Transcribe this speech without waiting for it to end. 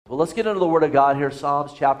let's get into the Word of God here,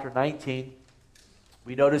 Psalms chapter 19.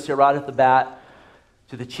 We notice here right at the bat,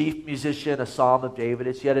 to the chief musician, a psalm of David.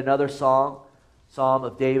 It's yet another psalm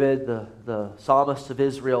of David, the psalmist of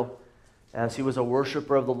Israel, as he was a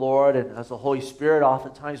worshiper of the Lord and as the Holy Spirit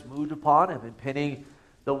oftentimes moved upon him in penning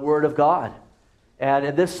the Word of God. And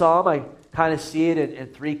in this psalm, I kind of see it in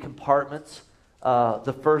three compartments.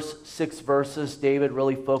 The first 6 verses, David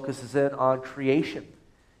really focuses in on creation,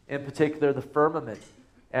 in particular the firmament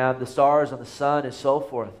and the stars and the sun and so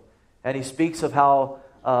forth. And he speaks of how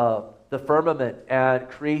the firmament and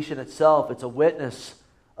creation itself, it's a witness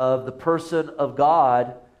of the person of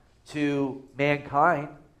God to mankind,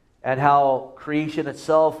 and how creation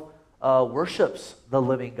itself worships the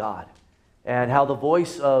living God, and how the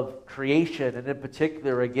voice of creation, and in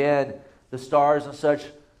particular, again, the stars and such,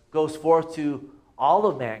 goes forth to all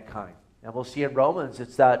of mankind. And we'll see in Romans,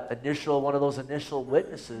 it's that one of those initial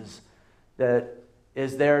witnesses that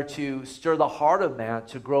is there to stir the heart of man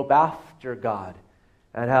to grope after God,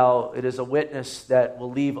 and how it is a witness that will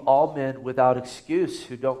leave all men without excuse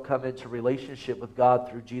who don't come into relationship with God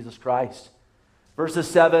through Jesus Christ. Verses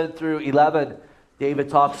 7 through 11, David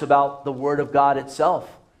talks about the Word of God itself,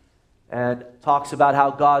 and talks about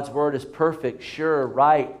how God's Word is perfect, sure,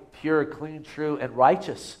 right, pure, clean, true, and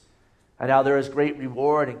righteous, and how there is great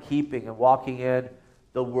reward in keeping and walking in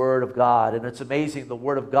the Word of God. And it's amazing, the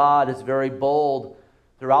Word of God is very bold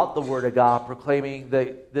throughout the Word of God, proclaiming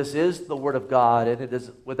that this is the Word of God and it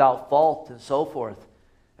is without fault and so forth.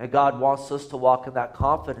 And God wants us to walk in that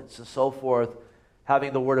confidence and so forth,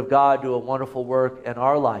 having the Word of God do a wonderful work in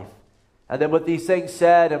our life. And then with these things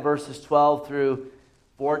said, in verses 12 through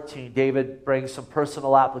 14, David brings some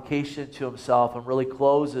personal application to himself and really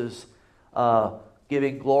closes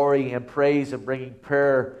giving glory and praise and bringing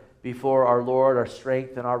prayer before our Lord, our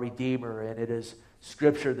strength, and our Redeemer. And it is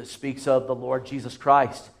Scripture that speaks of the Lord Jesus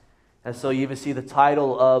Christ. And so you even see the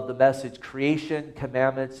title of the message, Creation,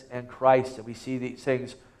 Commandments, and Christ. And we see these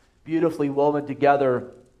things beautifully woven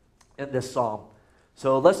together in this psalm.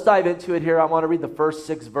 So let's dive into it here. I want to read the first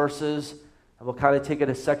 6 verses, and we'll kind of take it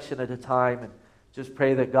a section at a time and just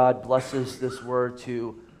pray that God blesses this word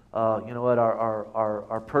to,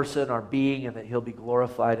 our person, our being, and that He'll be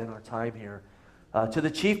glorified in our time here. To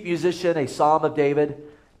the chief musician, a psalm of David.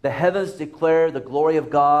 The heavens declare the glory of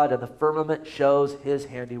God, and the firmament shows His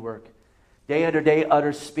handiwork. Day unto day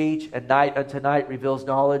utters speech, and night unto night reveals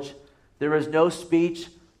knowledge. There is no speech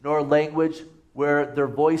nor language where their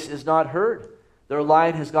voice is not heard. Their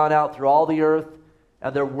line has gone out through all the earth,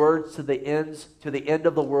 and their words to the end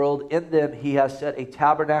of the world. In them He has set a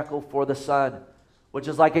tabernacle for the sun, which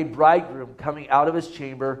is like a bridegroom coming out of his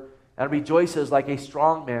chamber, and rejoices like a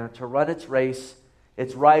strong man to run its race.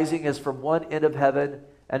 Its rising is from one end of heaven,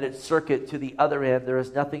 and its circuit to the other end. There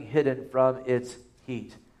is nothing hidden from its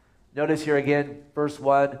heat. Notice here again, verse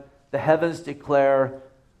 1, the heavens declare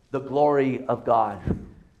the glory of God.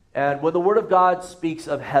 And when the Word of God speaks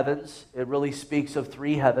of heavens, it really speaks of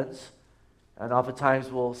 3 heavens. And oftentimes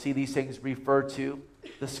we'll see these things referred to.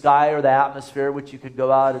 The sky or the atmosphere, which you can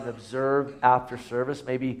go out and observe after service.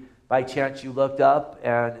 Maybe by chance you looked up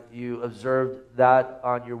and you observed that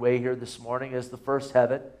on your way here this morning as the first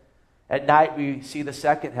heaven. At night we see the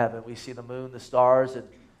second heaven. We see the moon, the stars, and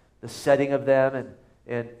the setting of them,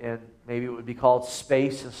 and maybe it would be called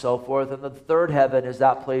space and so forth. And the third heaven is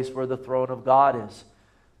that place where the throne of God is.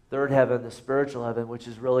 Third heaven, the spiritual heaven, which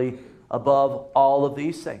is really above all of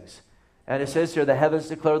these things. And it says here, the heavens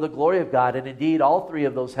declare the glory of God. And indeed, all 3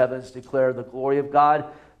 of those heavens declare the glory of God.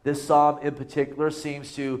 This psalm in particular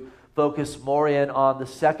seems to focus more in on the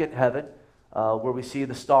second heaven, where we see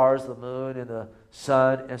the stars, the moon, and the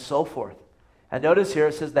sun, and so forth. And notice here,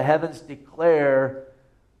 it says the heavens declare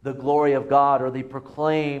the glory of God, or they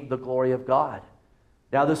proclaim the glory of God.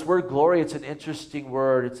 Now, this word glory, it's an interesting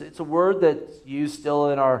word. It's a word that's used still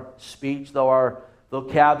in our speech, though our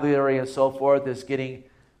vocabulary and so forth is getting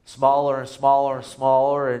smaller and smaller and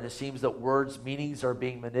smaller, and it seems that words' meanings are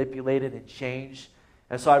being manipulated and changed.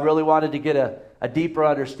 And so I really wanted to get a deeper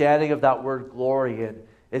understanding of that word glory. And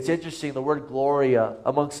it's interesting, the word glory,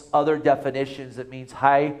 amongst other definitions, it means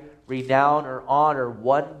high renown or honor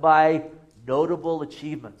won by notable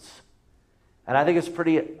achievements. And I think it's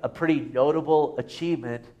a pretty notable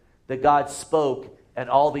achievement that God spoke and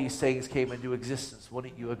all these things came into existence.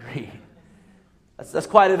 Wouldn't you agree? That's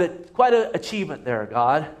quite an achievement there,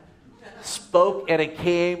 God. Spoke and it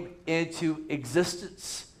came into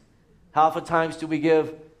existence. How oftentimes do we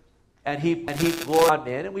give and heap glory on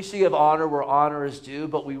man? And we should give honor where honor is due,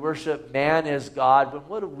 but we worship man as God. But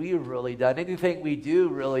what have we really done? Anything we do,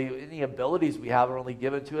 really, any abilities we have are only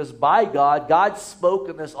given to us by God. God spoke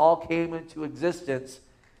and this all came into existence.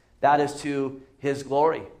 That is to his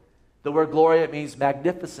glory. The word glory, it means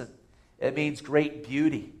magnificent. It means great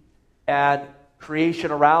beauty. And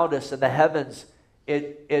creation around us in the heavens,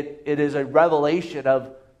 it is a revelation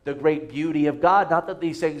of the great beauty of God. Not that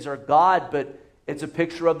these things are God, but it's a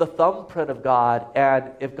picture of the thumbprint of God.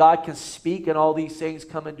 And if God can speak and all these things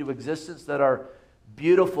come into existence that are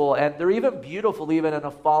beautiful, and they're even beautiful even in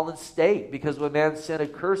a fallen state, because when man sinned, a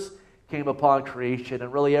curse came upon creation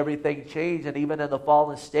and really everything changed, and even in the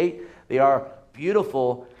fallen state, they are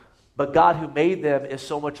beautiful. But God who made them is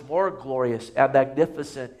so much more glorious and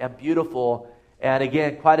magnificent and beautiful. And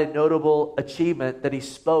again, quite a notable achievement that he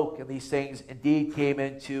spoke, and these things indeed came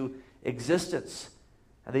into existence.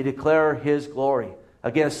 And they declare his glory.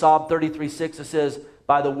 Again, Psalm 33:6, it says,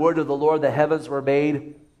 by the word of the Lord the heavens were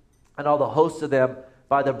made, and all the hosts of them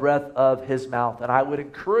by the breath of his mouth. And I would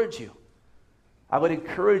encourage you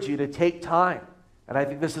to take time, and I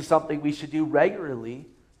think this is something we should do regularly,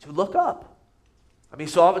 to look up. I mean,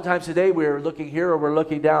 so oftentimes today we're looking here or we're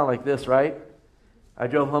looking down like this, right? I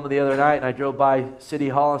drove home the other night and I drove by City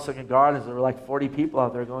Hall and Second Gardens. There were like 40 people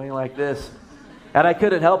out there going like this. And I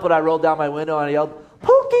couldn't help it. I rolled down my window and I yelled,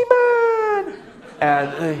 Pokemon!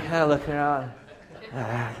 And they kind of looked around.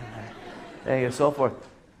 And so forth.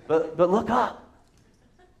 But look up.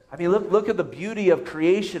 I mean, look at the beauty of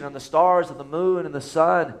creation and the stars and the moon and the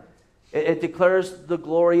sun. It declares the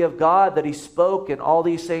glory of God that he spoke, and all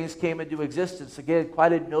these things came into existence. Again,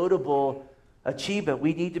 quite a notable achievement.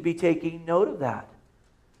 We need to be taking note of that.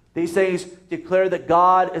 These things declare that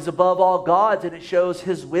God is above all gods, and it shows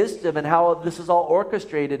his wisdom and how this is all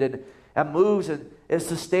orchestrated and moves and is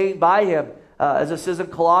sustained by him. As it says in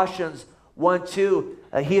Colossians 1:2,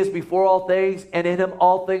 he is before all things, and in him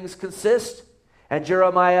all things consist. And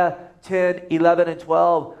Jeremiah 10:11 and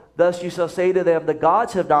 12, thus you shall say to them, the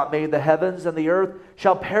gods have not made the heavens, and the earth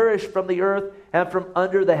shall perish from the earth and from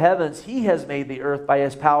under the heavens. He has made the earth by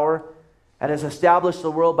his power, and has established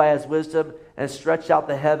the world by his wisdom, and stretched out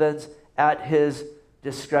the heavens at his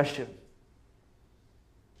discretion.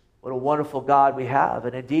 What a wonderful God we have.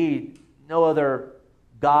 And indeed, no other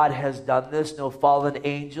God has done this, no fallen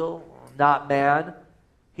angel, not man.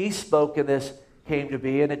 He spoke and this came to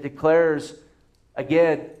be, and it declares,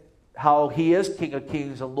 again, how he is King of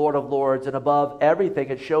Kings and Lord of Lords, and above everything,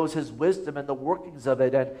 it shows his wisdom and the workings of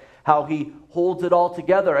it, and how he holds it all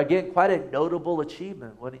together. Again, quite a notable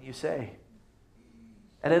achievement, wouldn't you say?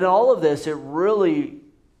 And in all of this, it really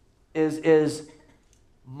is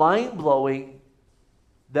mind-blowing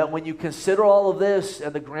that when you consider all of this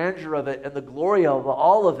and the grandeur of it and the glory of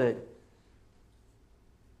all of it,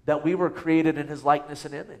 that we were created in his likeness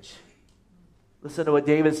and image. Listen to what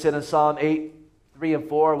David said in Psalm 8:3 and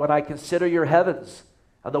 4, when I consider your heavens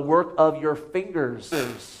and the work of your fingers,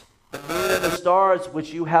 the moon and the stars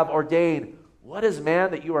which you have ordained, what is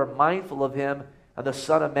man that you are mindful of him, and the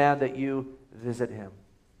son of man that you visit him?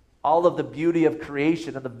 All of the beauty of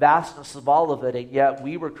creation and the vastness of all of it, and yet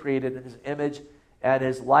we were created in his image and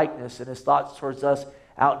his likeness, and his thoughts towards us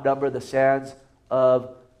outnumber the sands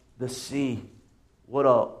of the sea. What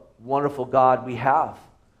a wonderful God we have.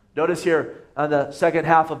 Notice here on the second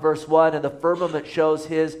half of verse 1, and the firmament shows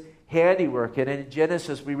his handiwork. And in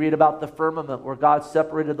Genesis, we read about the firmament where God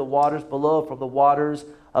separated the waters below from the waters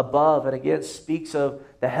above. And again, speaks of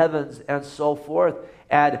the heavens and so forth.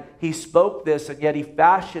 And he spoke this, and yet he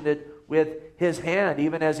fashioned it with his hand,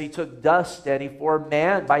 even as he took dust and he formed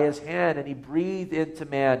man by his hand, and he breathed into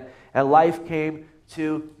man, and life came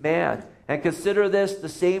to man. And consider this, the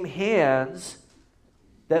same hands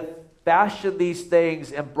that fashioned these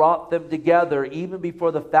things and brought them together even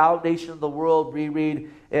before the foundation of the world. We read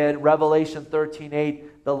in Revelation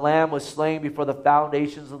 13:8, the Lamb was slain before the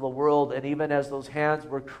foundations of the world. And even as those hands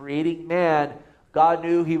were creating man, God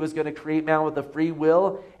knew he was going to create man with a free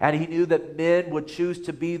will, and he knew that men would choose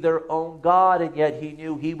to be their own God, and yet he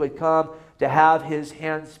knew he would come to have his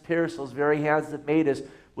hands pierced. Those very hands that made us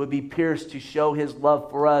would be pierced to show his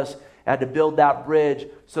love for us and to build that bridge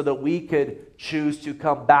so that we could choose to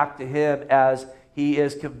come back to him as he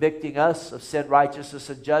is convicting us of sin, righteousness,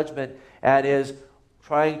 and judgment, and is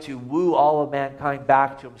trying to woo all of mankind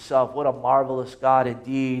back to himself. What a marvelous God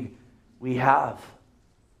indeed we have.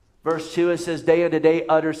 Verse 2, it says, day unto day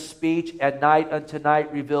utters speech, and night unto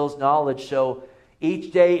night reveals knowledge. So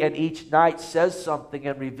each day and each night says something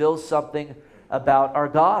and reveals something about our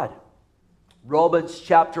God. Romans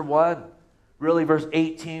chapter 1, really verse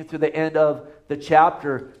 18 through the end of the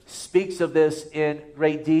chapter, speaks of this in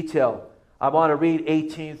great detail. I want to read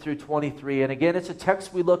 18 through 23. And again, it's a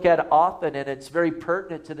text we look at often, and it's very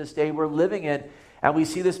pertinent to this day we're living in. And we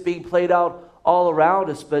see this being played out all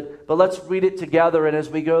around us. But let's read it together. And as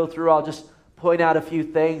we go through, I'll just point out a few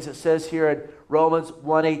things. It says here in Romans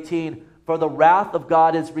 1:18, for the wrath of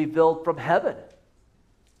God is revealed from heaven.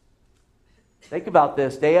 Think about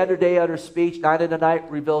this. Day after day utter speech, night unto night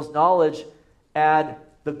reveals knowledge, and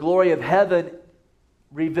the glory of heaven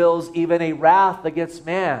reveals even a wrath against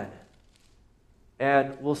man.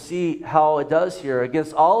 And we'll see how it does here.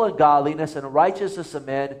 Against all ungodliness and unrighteousness of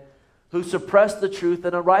men who suppress the truth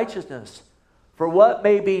and unrighteousness. For what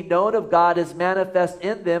may be known of God is manifest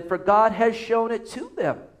in them, for God has shown it to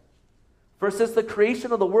them. For since the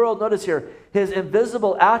creation of the world, notice here, his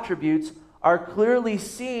invisible attributes are clearly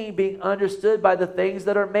seen, being understood by the things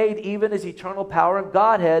that are made, even his eternal power and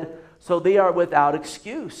Godhead, so they are without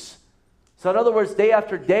excuse. So in other words, day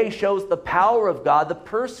after day shows the power of God, the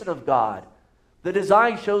person of God. The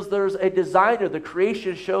design shows there's a designer. The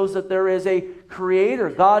creation shows that there is a creator.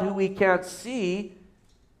 God, who we can't see,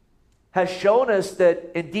 has shown us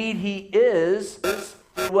that indeed he is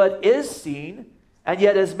what is seen, and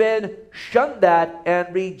yet has men shun that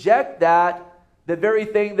and reject that. The very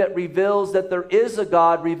thing that reveals that there is a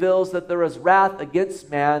God reveals that there is wrath against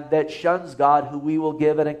man that shuns God, who we will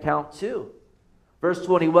give an account to. Verse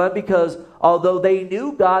 21, because although they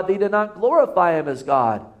knew God, they did not glorify him as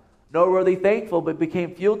God, nor were they thankful, but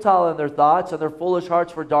became futile in their thoughts, and their foolish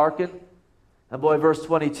hearts were darkened. And boy, verse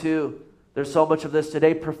 22, there's so much of this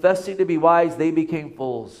today. Professing to be wise, they became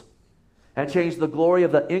fools, and changed the glory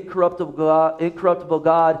of the incorruptible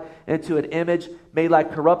God into an image made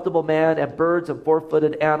like corruptible man, and birds, and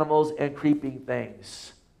four-footed animals, and creeping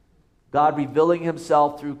things. God revealing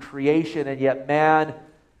himself through creation, and yet man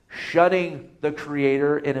shunning the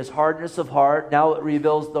Creator in his hardness of heart. Now it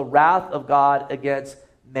reveals the wrath of God against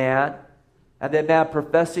man. And then man,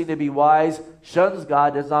 professing to be wise, shuns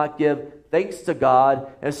God, does not give thanks to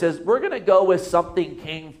God, and says, we're going to go with something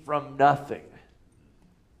came from nothing.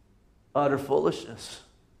 Utter foolishness.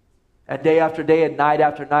 And day after day and night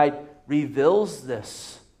after night reveals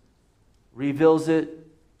this. Reveals it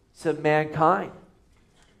to mankind.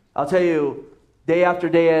 I'll tell you, day after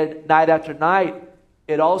day and night after night,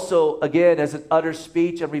 it also, again, as it utters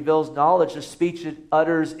speech and reveals knowledge, the speech it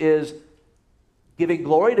utters is giving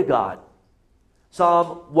glory to God.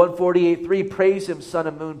 Psalm 148:3, praise him, sun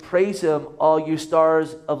and moon, praise him, all you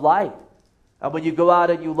stars of light. And when you go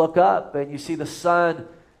out and you look up and you see the sun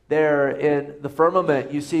there in the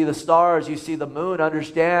firmament, you see the stars, you see the moon,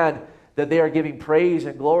 understand that they are giving praise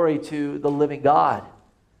and glory to the living God.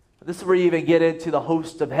 And this is where you even get into the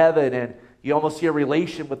host of heaven, and you almost see a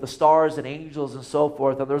relation with the stars and angels and so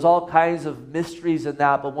forth. And there's all kinds of mysteries in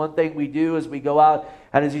that. But one thing we do is we go out,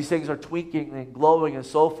 and as these things are twinkling and glowing and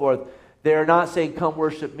so forth, they are not saying, come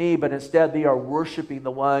worship me, but instead they are worshiping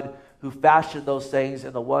the one who fashioned those things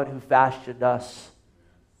and the one who fashioned us.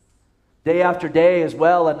 Day after day as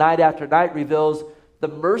well, and night after night reveals the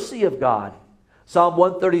mercy of God. Psalm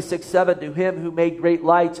 136:7, to him who made great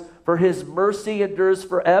lights, for his mercy endures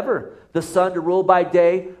forever. The sun to rule by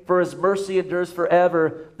day, for his mercy endures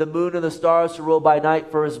forever. The moon and the stars to rule by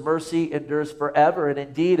night, for his mercy endures forever. And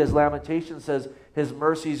indeed, as Lamentation says, his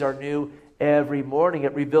mercies are new every morning.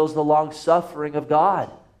 It reveals the long suffering of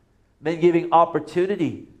God. Men giving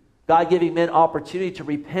opportunity. God giving men opportunity to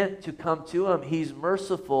repent, to come to him. He's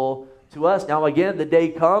merciful to us. Now again, the day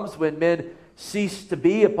comes when men cease to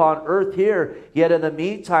be upon earth here. Yet in the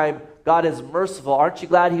meantime, God is merciful. Aren't you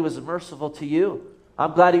glad he was merciful to you?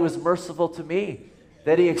 I'm glad he was merciful to me.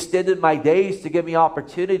 That he extended my days to give me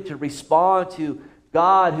opportunity to respond to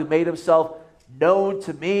God, who made himself known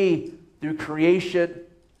to me through creation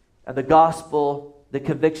and the gospel, the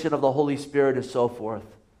conviction of the Holy Spirit, and so forth.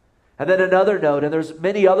 And then another note, and there's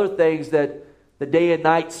many other things that the day and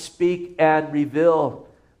night speak and reveal.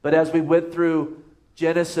 But as we went through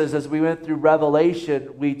Genesis, as we went through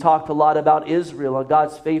Revelation, we talked a lot about Israel and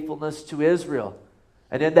God's faithfulness to Israel.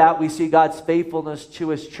 And in that we see God's faithfulness to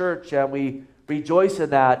his church, and we rejoice in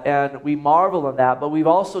that and we marvel in that. But we've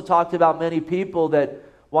also talked about many people that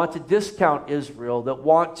want to discount Israel, that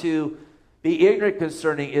want to be ignorant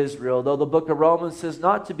concerning Israel, though the book of Romans says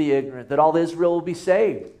not to be ignorant, that all Israel will be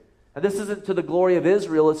saved. And this isn't to the glory of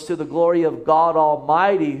Israel, it's to the glory of God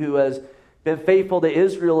Almighty, who has been faithful to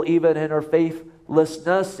Israel even in her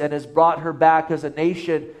faithlessness, and has brought her back as a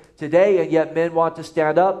nation today. And yet men want to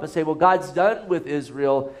stand up and say, well, God's done with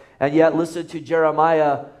Israel. And yet listen to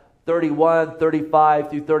Jeremiah 31, 35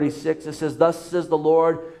 through 36. It says, thus says the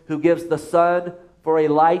Lord, who gives the sun for a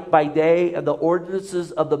light by day, and the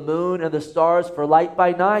ordinances of the moon and the stars for light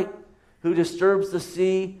by night, who disturbs the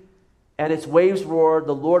sea and its waves roar.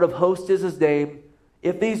 The Lord of hosts is his name.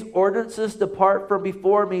 If these ordinances depart from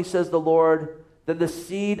before me, says the Lord, then the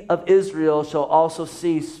seed of Israel shall also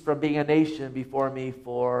cease from being a nation before me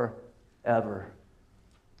forever. ever.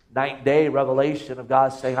 Night and day revelation of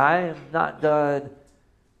God saying, I am not done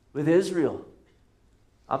with Israel.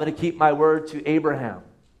 I'm going to keep my word to Abraham.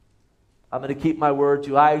 I'm going to keep my word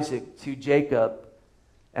to Isaac, to Jacob,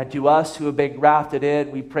 and to us who have been grafted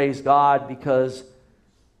in. We praise God because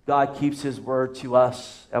God keeps his word to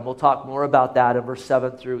us. And we'll talk more about that in verse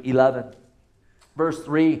 7 through 11. Verse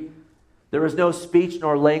 3, there is no speech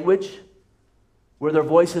nor language where their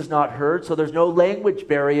voice is not heard. So there's no language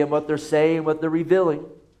barrier in what they're saying, what they're revealing.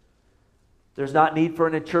 There's not need for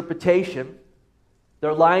an interpretation.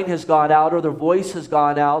 Their line has gone out, or their voice has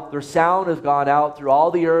gone out. Their sound has gone out through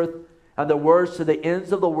all the earth, and the words to the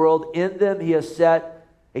ends of the world. In them he has set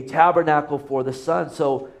a tabernacle for the sun.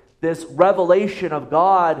 So this revelation of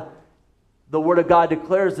God, the Word of God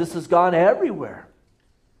declares, this has gone everywhere.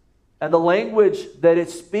 And the language that it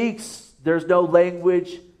speaks, there's no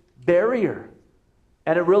language barrier.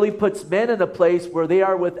 And it really puts men in a place where they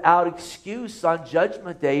are without excuse on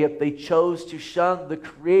Judgment Day if they chose to shun the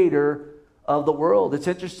Creator of the world. It's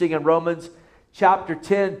interesting, in Romans chapter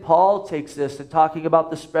 10, Paul takes this and talking about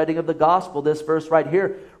the spreading of the gospel. This verse right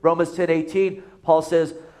here, Romans 10:18, Paul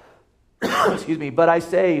says, excuse me, but I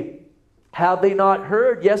say, have they not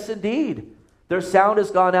heard? Yes, indeed. Their sound has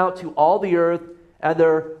gone out to all the earth, and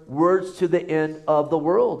their words to the end of the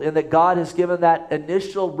world. And that God has given that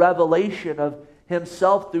initial revelation of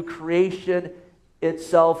himself through creation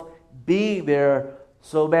itself being there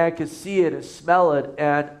so man could see it and smell it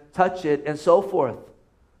and touch it and so forth.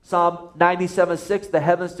 Psalm 97:6, the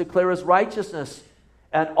heavens declare his righteousness,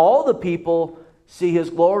 and all the people see his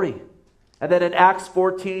glory. And then in Acts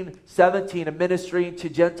 14:17, in ministering to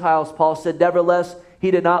Gentiles, Paul said, nevertheless,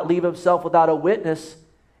 he did not leave himself without a witness,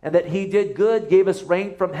 and that he did good, gave us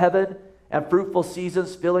rain from heaven and fruitful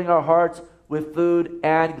seasons, filling our hearts with food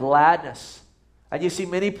and gladness. And you see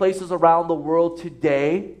many places around the world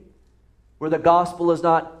today where the gospel is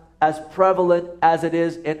not as prevalent as it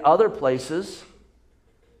is in other places.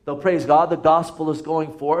 Though, praise God, the gospel is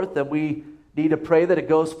going forth, and we need to pray that it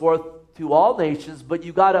goes forth to all nations. But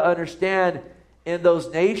you got to understand, in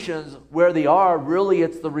those nations where they are, really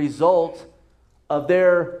it's the result of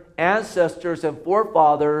their ancestors and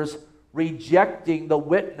forefathers rejecting the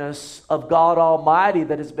witness of God Almighty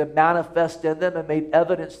that has been manifest in them and made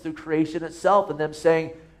evidence through creation itself, and them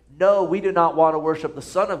saying, no, we do not want to worship the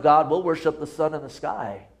Son of God, we'll worship the sun in the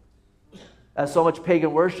sky. As so much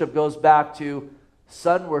pagan worship goes back to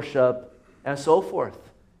sun worship and so forth.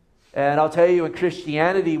 And I'll tell you, in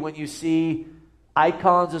Christianity, when you see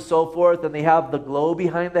icons and so forth, and they have the glow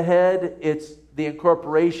behind the head, it's the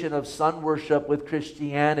incorporation of sun worship with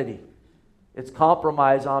Christianity. It's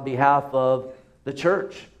compromise on behalf of the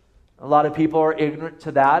church. A lot of people are ignorant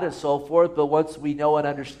to that and so forth, but once we know and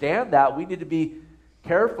understand that, we need to be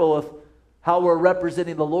careful of how we're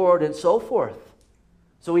representing the Lord and so forth.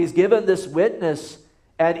 So he's given this witness,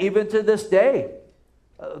 and even to this day,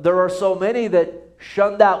 there are so many that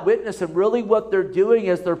shun that witness, and really what they're doing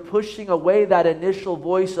is they're pushing away that initial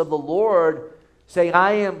voice of the Lord, saying,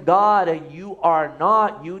 I am God and you are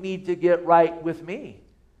not. You need to get right with me.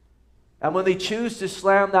 And when they choose to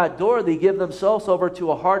slam that door, they give themselves over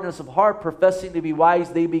to a hardness of heart, professing to be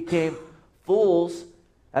wise, they became fools.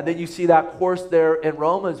 And then you see that course there in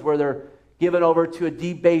Romans where they're given over to a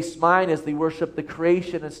debased mind as they worship the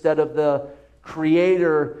creation instead of the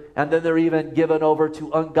Creator. And then they're even given over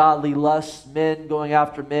to ungodly lusts, men going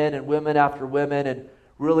after men and women after women. And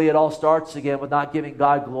really it all starts again with not giving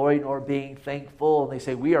God glory nor being thankful. And they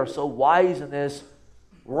say, we are so wise in this,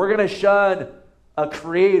 we're going to shun a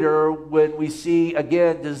Creator when we see,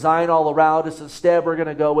 again, design all around us. Instead, we're going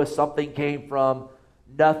to go with something came from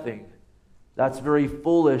nothing. That's very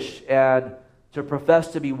foolish. And to profess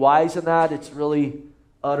to be wise in that, it's really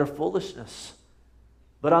utter foolishness.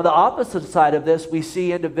 But on the opposite side of this, we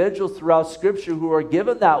see individuals throughout Scripture who are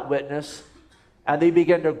given that witness, and they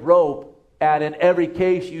begin to grope. And in every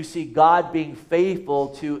case, you see God being faithful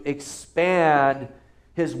to expand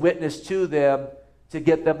his witness to them to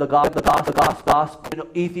get them the gospel. An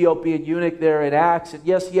Ethiopian eunuch there in Acts, and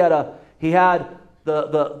yes, he had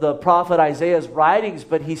the prophet Isaiah's writings,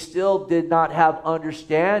 but he still did not have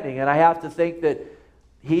understanding. And I have to think that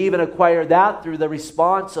he even acquired that through the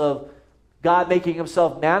response of God making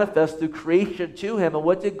himself manifest through creation to him. And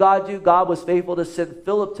what did God do? God was faithful to send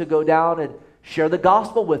Philip to go down and share the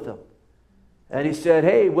gospel with him. And he said,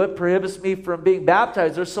 hey, what prohibits me from being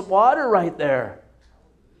baptized? There's some water right there.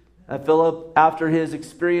 And Philip, after his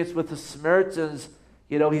experience with the Samaritans,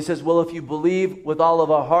 he says, well, if you believe with all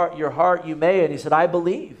of your heart, you may. And he said, I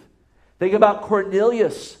believe. Think about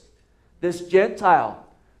Cornelius, this Gentile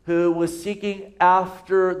who was seeking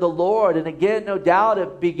after the Lord. And again, no doubt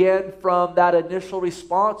it began from that initial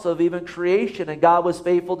response of even creation. And God was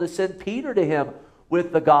faithful to send Peter to him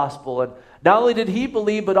with the gospel. And not only did he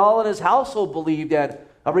believe, but all in his household believed. And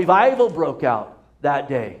a revival broke out that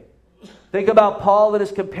day. Think about Paul and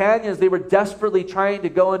his companions. They were desperately trying to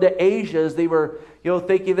go into Asia as they were,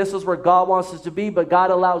 thinking this is where God wants us to be. But God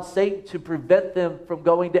allowed Satan to prevent them from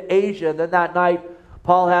going to Asia. And then that night,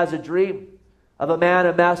 Paul has a dream of a man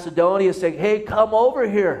in Macedonia saying, hey, come over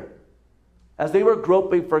here. As they were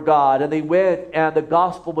groping for God, and they went, and the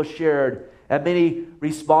gospel was shared, and many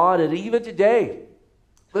responded. Even today,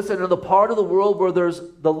 listen, in the part of the world where there's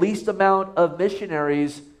the least amount of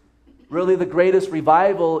missionaries, really the greatest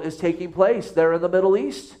revival is taking place there in the Middle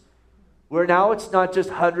East, where now it's not just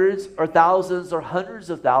hundreds or thousands or hundreds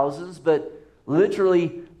of thousands, but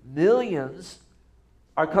literally millions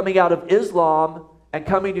are coming out of Islam and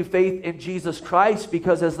coming to faith in Jesus Christ,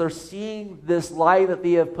 because as they're seeing this life that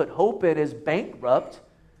they have put hope in is bankrupt,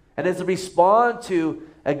 and as they respond to,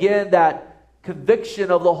 again, that conviction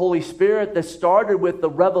of the Holy Spirit that started with the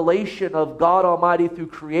revelation of God Almighty through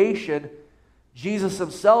creation, Jesus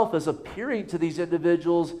himself is appearing to these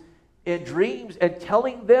individuals in dreams and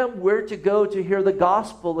telling them where to go to hear the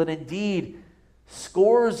gospel. And indeed,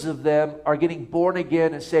 scores of them are getting born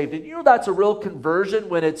again and saved. And that's a real conversion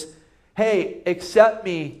when it's, hey, accept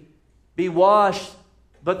me, be washed,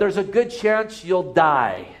 but there's a good chance you'll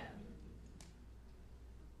die.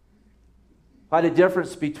 Quite a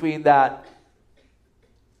difference between that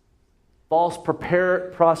false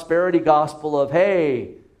prosperity gospel of,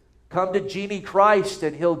 hey, come to Genie Christ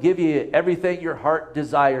and he'll give you everything your heart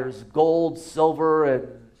desires, gold, silver, and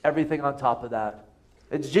everything on top of that.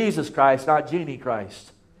 It's Jesus Christ, not Genie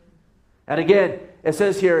Christ. And again, it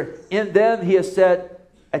says here, in them he has set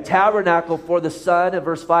a tabernacle for the sun, in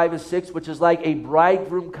verse 5 and 6, which is like a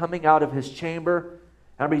bridegroom coming out of his chamber,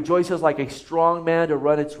 and rejoices like a strong man to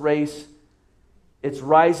run its race. Its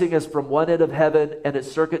rising is from one end of heaven, and its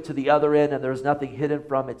circuit to the other end, and there is nothing hidden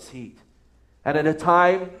from its heat. And at a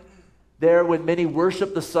time there when many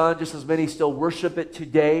worship the sun, just as many still worship it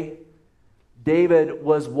today, David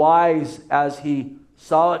was wise as he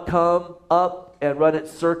saw it come up and run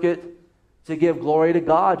its circuit to give glory to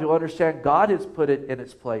God, to understand God has put it in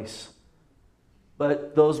its place.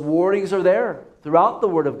 But those warnings are there throughout the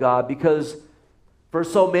Word of God, because for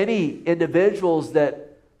so many individuals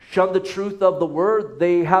that shun the truth of the Word,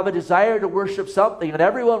 they have a desire to worship something, and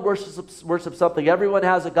everyone worships something. Everyone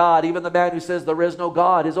has a God, even the man who says there is no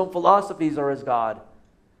God. His own philosophies are his God.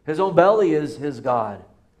 His own belly is his God.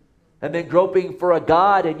 And then groping for a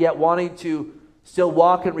God and yet wanting to still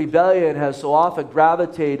walk in rebellion has so often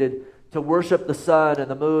gravitated to worship the sun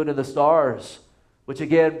and the moon and the stars, which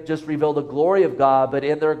again just reveal the glory of God. But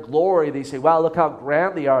in their glory, they say, wow, look how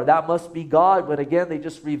grand they are. That must be God. But again, they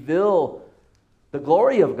just reveal the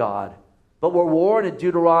glory of God. But we're warned in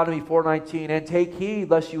Deuteronomy 4:19, and take heed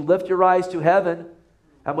lest you lift your eyes to heaven,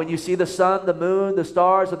 and when you see the sun, the moon, the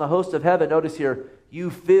stars, and the host of heaven, notice here, you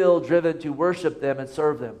feel driven to worship them and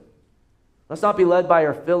serve them. Let's not be led by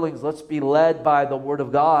our feelings. Let's be led by the Word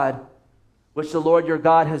of God, which the Lord your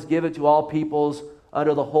God has given to all peoples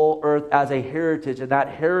under the whole earth as a heritage. And that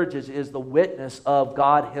heritage is the witness of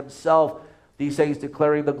God himself. These things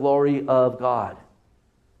declaring the glory of God.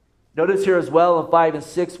 Notice here as well in 5 and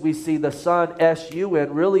 6, we see the sun,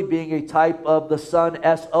 S-U-N, really being a type of the sun,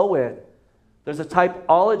 S-O-N. There's a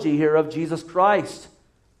typology here of Jesus Christ.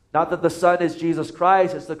 Not that the sun is Jesus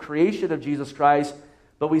Christ, it's the creation of Jesus Christ,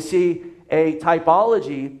 but we see a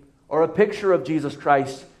typology or a picture of Jesus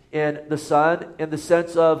Christ in the sun, in the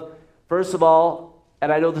sense of, first of all,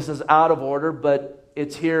 and I know this is out of order, but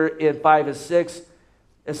it's here in 5 and 6,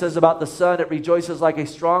 it says about the sun, it rejoices like a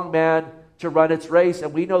strong man to run its race.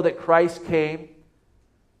 And we know that Christ came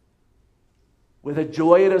with a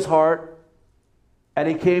joy in his heart, and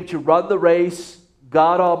he came to run the race,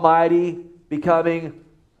 God Almighty becoming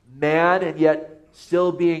man and yet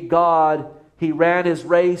still being God. He ran his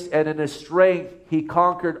race, and in his strength he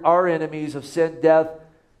conquered our enemies of sin, death,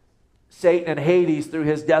 Satan, and Hades through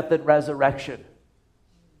his death and resurrection.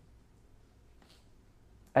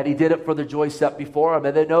 And he did it for the joy set before him.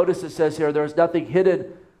 And then notice it says here, there's nothing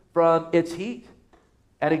hidden from its heat.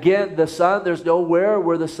 And again, the sun, there's nowhere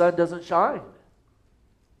where the sun doesn't shine.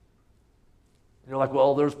 You're like,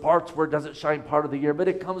 well, there's parts where it doesn't shine part of the year, but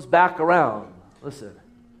it comes back around. Listen.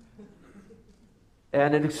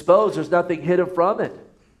 And it exposed, there's nothing hidden from it.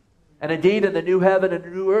 And indeed, in the new heaven and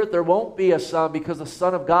new earth, there won't be a sun, because the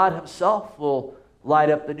Son of God himself will light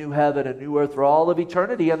up the new heaven and new earth for all of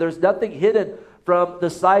eternity. And there's nothing hidden from the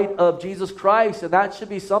sight of Jesus Christ. And that should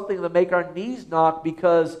be something to make our knees knock,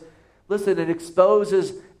 because, listen, it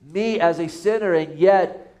exposes me as a sinner, and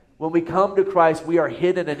yet when we come to Christ, we are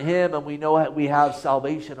hidden in Him, and we know we have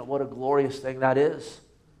salvation, and what a glorious thing that is.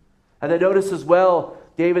 And then notice as well,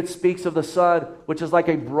 David speaks of the Son, which is like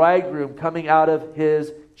a bridegroom coming out of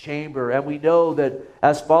his chamber. And we know that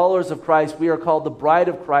as followers of Christ, we are called the bride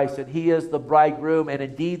of Christ, and He is the bridegroom. And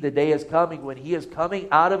indeed, the day is coming when He is coming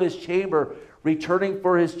out of His chamber, returning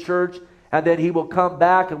for His church, and then He will come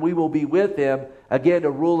back and we will be with Him again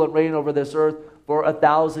to rule and reign over this earth for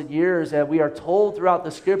 1,000 years. And we are told throughout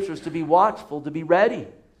the Scriptures to be watchful, to be ready.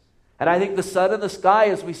 And I think the sun in the sky,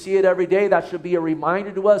 as we see it every day, that should be a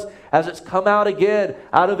reminder to us as it's come out again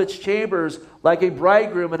out of its chambers like a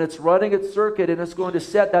bridegroom, and it's running its circuit and it's going to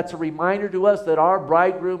set. That's a reminder to us that our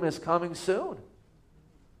bridegroom is coming soon.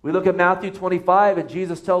 We look at Matthew 25, and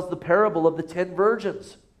Jesus tells the parable of the 10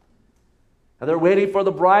 virgins. And they're waiting for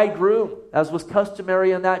the bridegroom, as was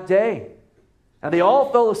customary in that day. And they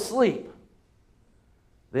all fell asleep.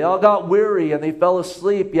 They all got weary and they fell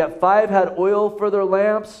asleep. Yet 5 had oil for their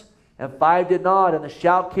lamps, and 5 did not. And the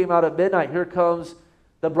shout came out at midnight, "Here comes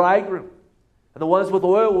the bridegroom." And the ones with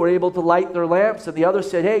oil were able to light their lamps. And the others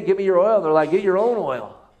said, "Hey, give me your oil." And they're like, "Get your own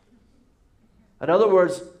oil." In other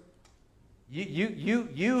words,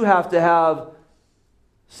 you have to have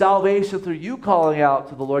salvation through you calling out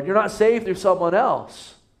to the Lord. You're not saved through someone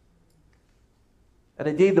else. And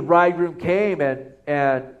indeed, the bridegroom came,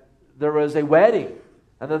 and there was a wedding.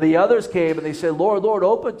 And then the others came and they said, "Lord, Lord,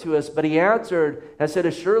 open to us." But He answered and said,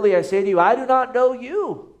 "Assuredly, I say to you, I do not know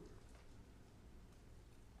you."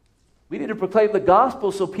 We need to proclaim the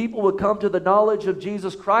gospel so people would come to the knowledge of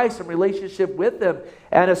Jesus Christ and relationship with Him.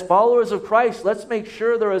 And as followers of Christ, let's make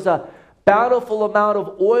sure there is a bountiful amount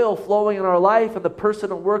of oil flowing in our life and the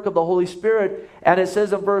person and work of the Holy Spirit. And it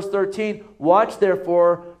says in verse 13, "Watch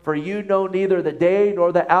therefore, for you know neither the day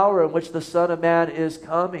nor the hour in which the Son of Man is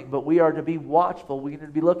coming." But we are to be watchful. We need to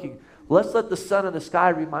be looking. Let's let the sun in the sky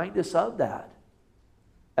remind us of that.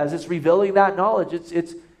 As it's revealing that knowledge,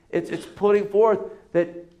 it's putting forth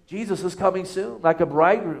that Jesus is coming soon, like a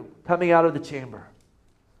bridegroom coming out of the chamber.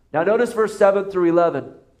 Now notice verse 7 through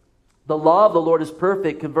 11. "The law of the Lord is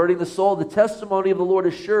perfect, converting the soul. The testimony of the Lord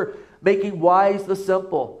is sure, making wise the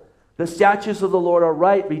simple. The statutes of the Lord are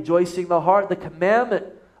right, rejoicing the heart. The commandment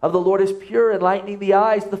of the Lord is pure, enlightening the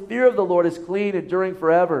eyes. The fear of the Lord is clean, enduring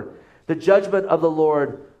forever. The judgment of the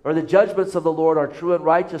Lord, or the judgments of the Lord, are true and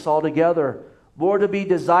righteous altogether. More to be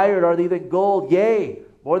desired are they than gold, yea,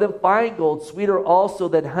 more than fine gold, sweeter also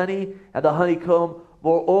than honey and the honeycomb.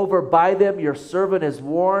 Moreover, by them your servant is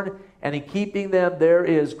warned, and in keeping them there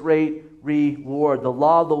is great reward." The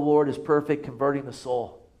law of the Lord is perfect, converting the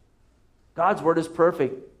soul. God's word is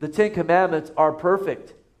perfect. The 10 Commandments are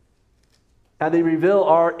perfect, and they reveal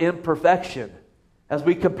our imperfection. As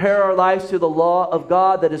we compare our lives to the law of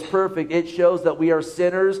God that is perfect, it shows that we are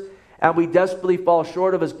sinners and we desperately fall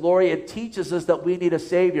short of His glory. It teaches us that we need a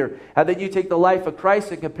Savior. And then you take the life of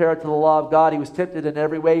Christ and compare it to the law of God. He was tempted in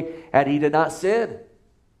every way, and He did not sin.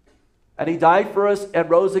 And He died for us and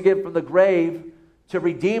rose again from the grave to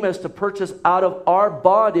redeem us, to purchase out of our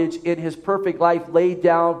bondage in His perfect life laid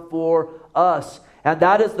down for us. And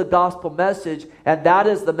that is the gospel message, and that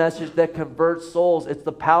is the message that converts souls. It's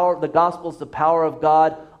the power, the gospel is the power of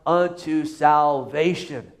God unto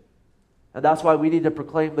salvation. And that's why we need to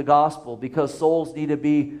proclaim the gospel, because souls need to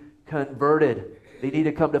be converted. They need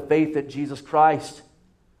to come to faith in Jesus Christ.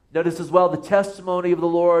 Notice as well, the testimony of the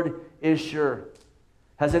Lord is sure.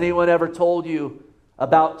 Has anyone ever told you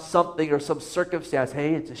about something or some circumstance?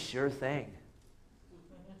 Hey, it's a sure thing.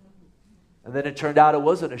 And then it turned out it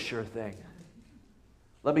wasn't a sure thing.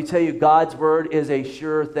 Let me tell you, God's word is a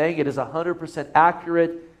sure thing. It is 100%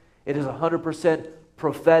 accurate. It is 100%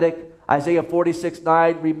 prophetic. Isaiah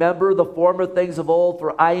 46:9, "Remember the former things of old,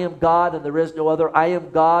 for I am God and there is no other. I am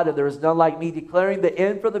God and there is none like me, declaring the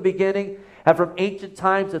end from the beginning and from ancient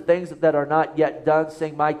times the things that are not yet done,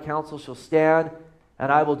 saying my counsel shall stand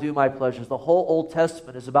and I will do my pleasures." The whole Old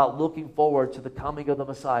Testament is about looking forward to the coming of the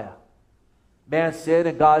Messiah. Man sinned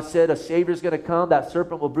and God said a Savior is going to come. That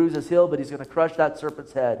serpent will bruise his heel, but He's going to crush that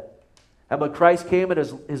serpent's head. And when Christ came in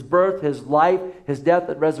His birth, His life, His death,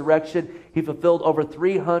 and resurrection, He fulfilled over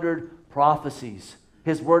 300 prophecies.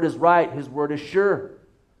 His word is right. His word is sure.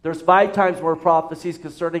 There's 5 times more prophecies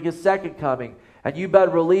concerning His second coming. And you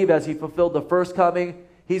better believe as He fulfilled the first coming,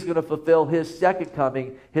 He's going to fulfill His second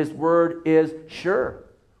coming. His word is sure.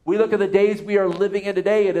 We look at the days we are living in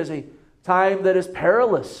today. It is a time that is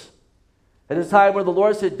perilous. It is a time where the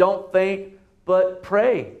Lord said, "Don't faint, but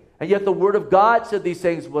pray." And yet the Word of God said these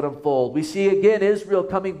things would unfold. We see again Israel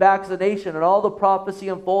coming back as a nation and all the prophecy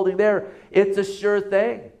unfolding there. It's a sure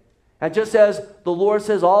thing. And just as the Lord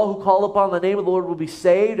says, all who call upon the name of the Lord will be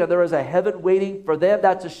saved, and there is a heaven waiting for them,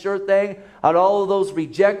 that's a sure thing. And all of those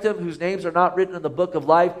reject Him, whose names are not written in the book of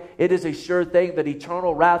life, it is a sure thing that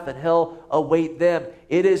eternal wrath and hell await them.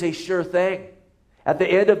 It is a sure thing. At the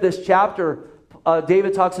end of this chapter,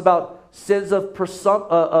 David talks about sins of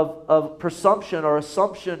presumption or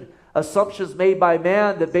assumptions made by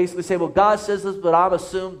man that basically say, well, God says this, but I'm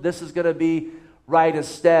assumed this is going to be right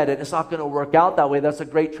instead, and it's not going to work out that way. That's a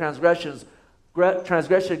great transgression.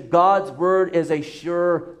 God's word is a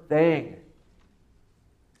sure thing.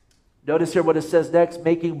 Notice here what it says next,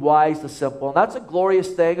 making wise the simple. And that's a glorious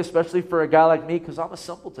thing, especially for a guy like me, because I'm a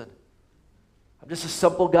simpleton. I'm just a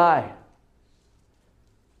simple guy.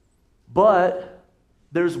 But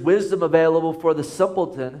there's wisdom available for the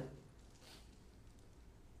simpleton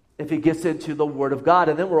if he gets into the Word of God.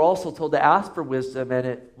 And then we're also told to ask for wisdom, and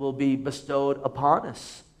it will be bestowed upon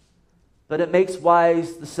us. But it makes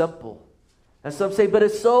wise the simple. And some say, but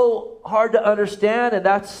it's so hard to understand, and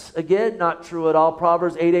that's, again, not true at all.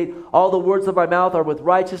 Proverbs 8:8, all the words of my mouth are with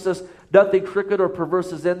righteousness. Nothing crooked or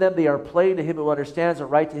perverse is in them. They are plain to him who understands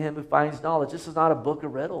and right to him who finds knowledge. This is not a book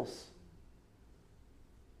of riddles.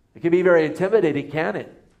 It can be very intimidating, can't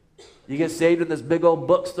it? You get saved and this big old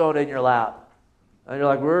book's thrown in your lap. And you're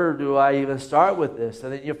like, where do I even start with this?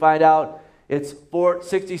 And then you find out it's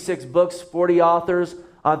 66 books, 40 authors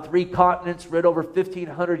on 3 continents, read over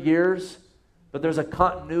 1,500 years. But there's a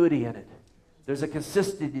continuity in it. There's a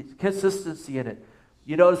consistency in it.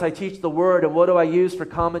 You notice I teach the Word, and what do I use for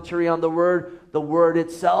commentary on the Word? The Word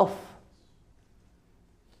itself.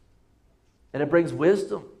 And it brings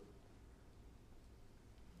wisdom.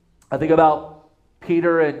 I think about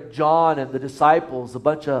Peter and John and the disciples, a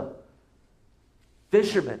bunch of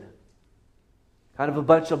fishermen, kind of a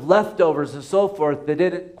bunch of leftovers and so forth. They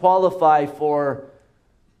didn't qualify for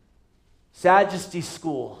Sadducee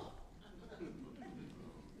school.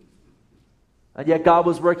 And yet God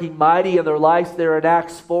was working mighty in their lives there in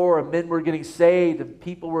Acts 4, and men were getting saved, and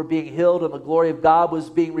people were being healed, and the glory of God was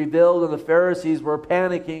being revealed, and the Pharisees were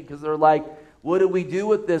panicking because they're like, what do we do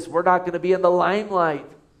with this? We're not going to be in the limelight.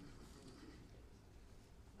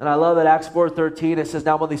 And I love it, Acts 4:13, it says,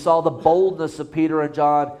 now when they saw the boldness of Peter and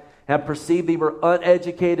John and perceived they were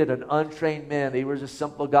uneducated and untrained men, they were just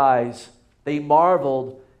simple guys, they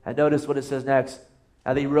marveled, and notice what it says next,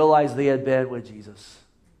 and they realized they had been with Jesus.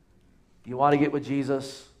 You want to get with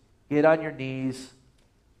Jesus? Get on your knees,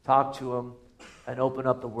 talk to Him, and open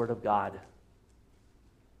up the Word of God.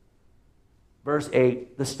 Verse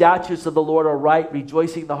 8, the statutes of the Lord are right,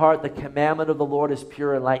 rejoicing the heart. The commandment of the Lord is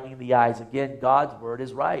pure, enlightening the eyes. Again, God's Word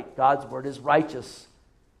is right. God's Word is righteous.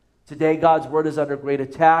 Today, God's Word is under great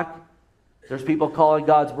attack. There's people calling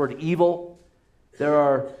God's Word evil. There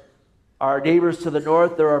are our neighbors to the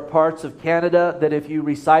north. There are parts of Canada that if you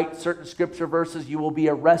recite certain scripture verses, you will be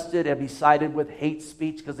arrested and be cited with hate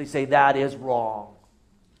speech because they say that is wrong.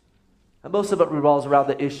 And most of it revolves around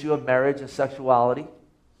the issue of marriage and sexuality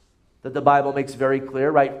that the Bible makes very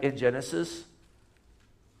clear, right, in Genesis.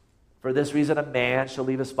 For this reason, a man shall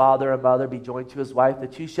leave his father and mother, be joined to his wife. The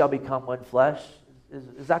two shall become one flesh.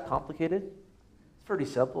 Is that complicated? It's pretty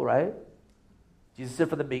simple, right? Jesus said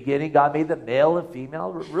from the beginning, God made them male and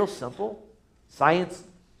female. Real simple. Science,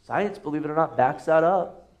 believe it or not, backs that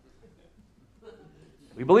up.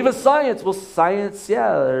 We believe in science. Well, science,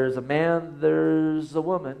 yeah, there's a man, there's a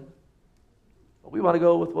woman. But we want to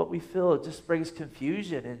go with what we feel. It just brings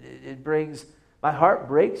confusion. And it brings, my heart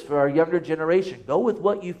breaks for our younger generation. Go with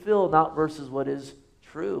what you feel, not versus what is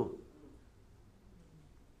true.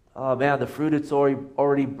 Oh man, the fruit it's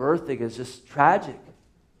already birthing is just tragic.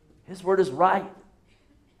 His word is right.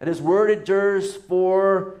 And His word endures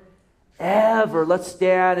forever. Let's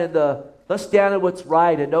stand in what's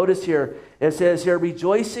right. And notice here, it says here,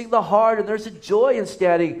 rejoicing the heart, and there's a joy in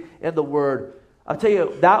standing in the word. I'll tell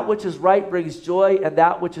you, that which is right brings joy, and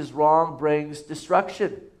that which is wrong brings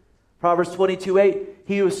destruction. Proverbs 22:8,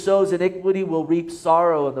 he who sows iniquity will reap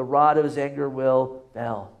sorrow, and the rod of his anger will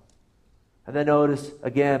fail. And then notice,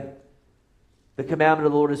 again, the commandment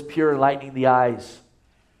of the Lord is pure, enlightening the eyes.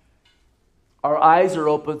 Our eyes are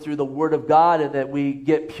open through the Word of God, and that we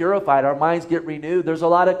get purified. Our minds get renewed. There's a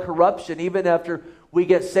lot of corruption even after we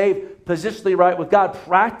get saved, positionally right with God.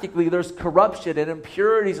 Practically, there's corruption and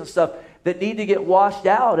impurities and stuff that need to get washed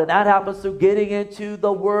out, and that happens through getting into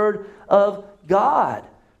the Word of God.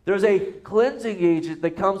 There's a cleansing agent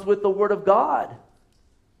that comes with the Word of God.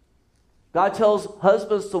 God tells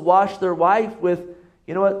husbands to wash their wife with,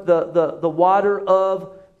 the water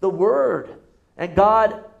of the Word. And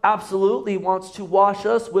God absolutely wants to wash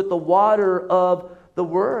us with the water of the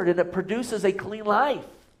Word, and it produces a clean life.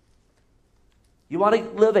 You want to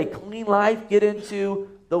live a clean life? Get into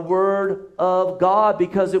the Word of God,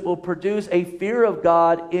 because it will produce a fear of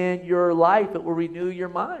God in your life. It will renew your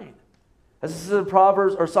mind. As this is in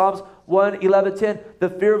Proverbs or Psalms 1:11-10, the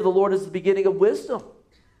fear of the Lord is the beginning of wisdom.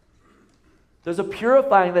 There's a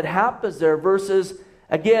purifying that happens there versus,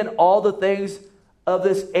 again, all the things of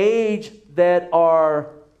this age that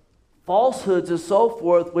are falsehoods and so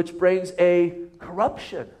forth, which brings a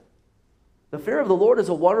corruption. The fear of the Lord is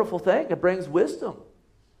a wonderful thing. It brings wisdom.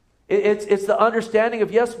 It's the understanding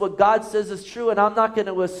of, yes, what God says is true, and I'm not going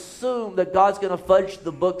to assume that God's going to fudge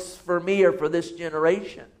the books for me or for this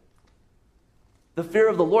generation. The fear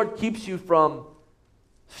of the Lord keeps you from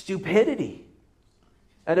stupidity.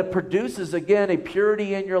 And it produces, again, a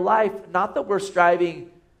purity in your life. Not that we're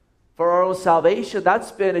striving for our own salvation.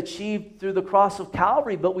 That's been achieved through the cross of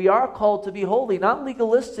Calvary. But we are called to be holy. Not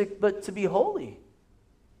legalistic, but to be holy.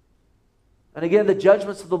 And again, the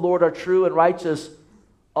judgments of the Lord are true and righteous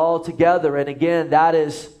altogether. And again, that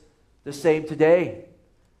is the same today.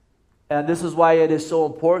 And this is why it is so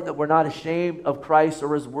important that we're not ashamed of Christ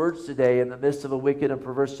or His words today in the midst of a wicked and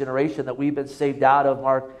perverse generation that we've been saved out of.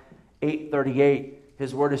 Mark 8:38.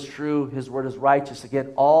 His word is true. His word is righteous.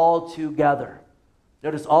 Again, all together.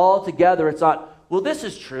 Notice all together. It's not, well, this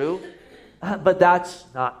is true, but that's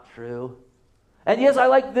not true. And yes, I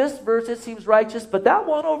like this verse. It seems righteous, but that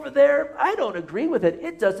one over there, I don't agree with it.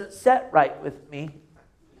 It doesn't set right with me.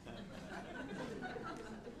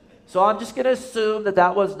 So I'm just going to assume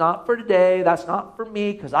that was not for today. That's not for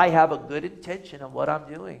me because I have a good intention of what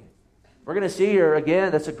I'm doing. We're going to see here,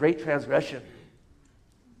 again, that's a great transgression.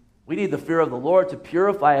 We need the fear of the Lord to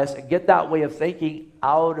purify us and get that way of thinking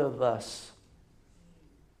out of us.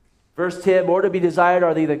 Verse 10, more to be desired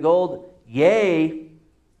are they than gold, yea,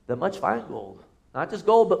 than much fine gold. Not just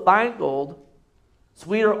gold, but fine gold.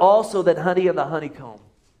 Sweeter also than honey and the honeycomb.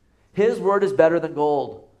 His word is better than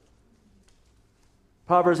gold.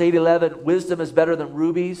 Proverbs 8:11, wisdom is better than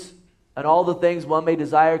rubies, and all the things one may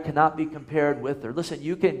desire cannot be compared with her. Listen,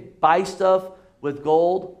 you can buy stuff with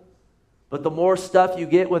gold, but the more stuff you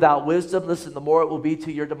get without wisdom, listen, the more it will be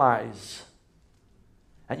to your demise.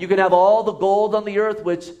 And you can have all the gold on the earth,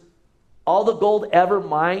 which all the gold ever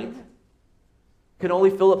mined can only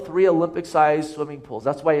fill up 3 Olympic-sized swimming pools.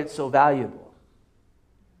 That's why it's so valuable.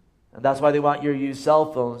 And that's why they want you to use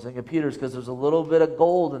cell phones and computers, because there's a little bit of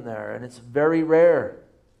gold in there, and it's very rare.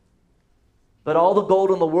 But all the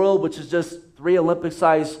gold in the world, which is just 3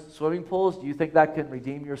 Olympic-sized swimming pools, do you think that can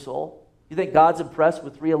redeem your soul? You think God's impressed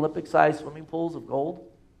with 3 Olympic-sized swimming pools of gold?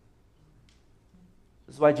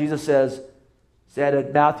 This is why Jesus said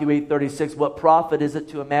in Matthew 8:36, what profit is it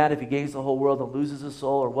to a man if he gains the whole world and loses his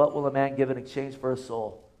soul? Or what will a man give in exchange for his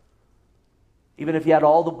soul? Even if you had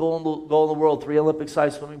all the gold in the world, 3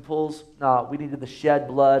 Olympic-sized swimming pools, no, we needed the shed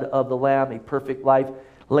blood of the Lamb, a perfect life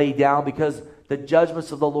laid down, because the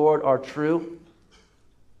judgments of the Lord are true.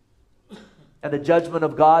 And the judgment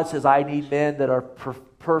of God says, I need men that are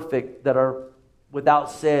perfect, that are without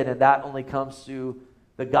sin, and that only comes through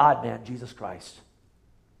the God-man, Jesus Christ.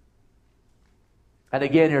 And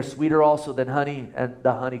again here, sweeter also than honey and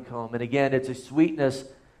the honeycomb. And again, it's a sweetness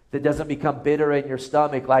that doesn't become bitter in your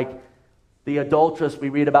stomach like the adulteress we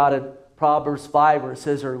read about in Proverbs 5, where it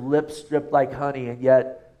says her lips drip like honey, and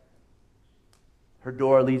yet her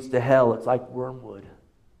door leads to hell. It's like wormwood.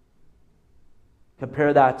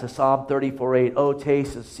 Compare that to Psalm 34:8. Oh,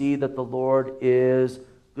 taste and see that the Lord is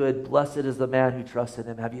good. Blessed is the man who trusts in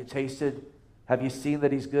Him. Have you tasted? Have you seen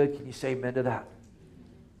that He's good? Can you say amen to that?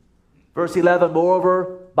 Verse 11,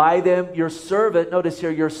 moreover, by them your servant, notice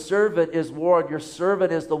here, your servant is warned. Your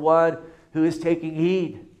servant is the one who is taking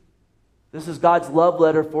heed. This is God's love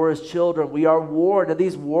letter for His children. We are warned. And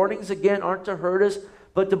these warnings, again, aren't to hurt us,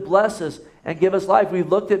 but to bless us and give us life. We've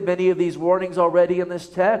looked at many of these warnings already in this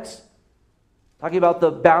text. Talking about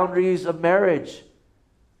the boundaries of marriage.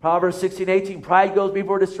 Proverbs 16:18, pride goes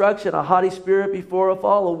before destruction, a haughty spirit before a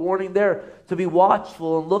fall. A warning there to be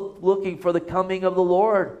watchful and looking for the coming of the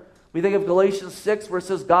Lord. We think of Galatians 6 where it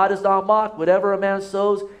says, God is not mocked. Whatever a man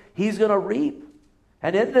sows, he's going to reap.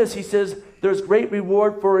 And in this, he says, there's great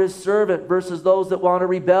reward for his servant versus those that want to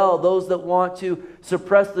rebel, those that want to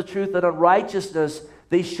suppress the truth and unrighteousness.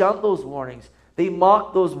 They shun those warnings. They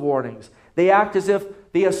mock those warnings. They act as if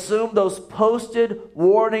they assume those posted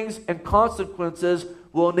warnings and consequences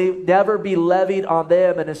will never be levied on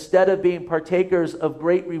them. And instead of being partakers of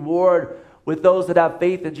great reward with those that have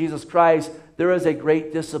faith in Jesus Christ, there is a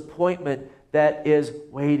great disappointment that is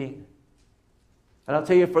waiting. And I'll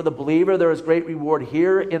tell you, for the believer, there is great reward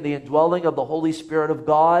here in the indwelling of the Holy Spirit of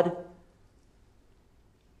God.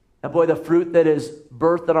 And boy, the fruit that is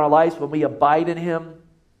birthed in our lives when we abide in Him.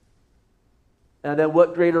 And then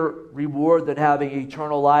what greater reward than having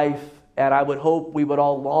eternal life? And I would hope we would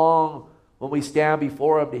all long when we stand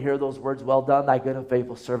before Him to hear those words, well done, thy good and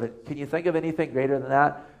faithful servant. Can you think of anything greater than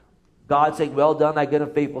that? God saying, well done, thy good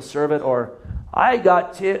and faithful servant. Or, I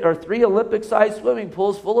got 3 Olympic-sized swimming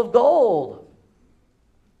pools full of gold.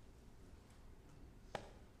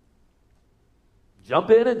 Jump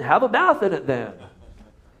in and have a bath in it then.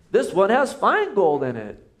 This one has fine gold in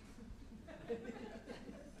it.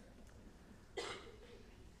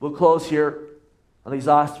 We'll close here on these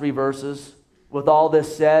last 3 verses. With all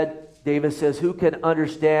this said, David says, who can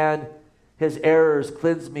understand his errors?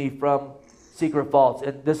 Cleanse me from secret faults.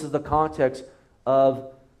 And this is the context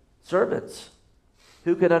of servants.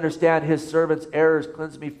 Who can understand his servant's errors?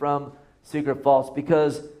 Cleanse me from secret faults.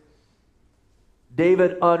 Because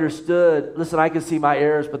David understood, listen, I can see my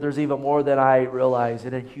errors, but there's even more than I realize.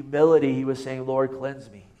 And in humility, he was saying, Lord, cleanse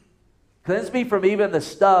me. Cleanse me from even the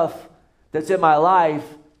stuff that's in my life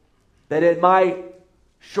that in my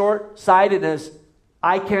short-sightedness,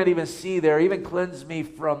 I can't even see there. Even cleanse me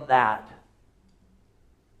from that.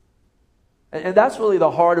 And that's really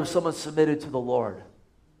the heart of someone submitted to the Lord.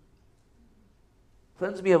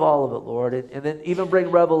 Cleanse me of all of it, Lord. And then even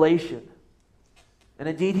bring revelation. And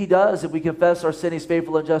indeed He does. If we confess our sin, He's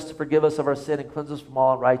faithful and just to forgive us of our sin and cleanse us from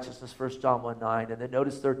all unrighteousness. 1 John 1:9. And then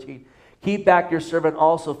notice 13. Keep back your servant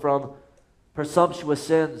also from presumptuous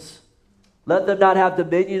sins. Let them not have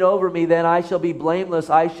dominion over me, then I shall be blameless.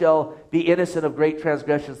 I shall be innocent of great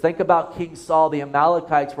transgressions. Think about King Saul. The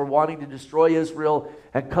Amalekites were wanting to destroy Israel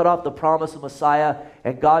and cut off the promise of Messiah.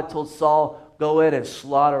 And God told Saul, go in and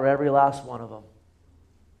slaughter every last one of them.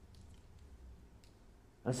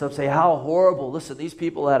 And some say, how horrible. Listen, these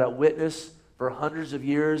people had a witness for hundreds of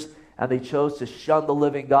years, and they chose to shun the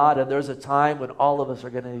living God. And there's a time when all of us are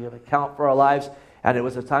going to give account for our lives. And it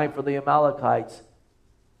was a time for the Amalekites.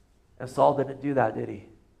 And Saul didn't do that, did he?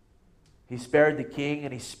 He spared the king,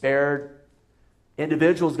 and he spared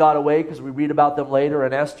individuals got away, because we read about them later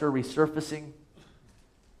in Esther resurfacing.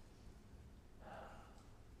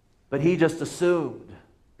 But he just assumed.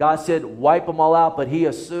 God said, wipe them all out, but he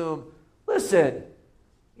assumed, listen,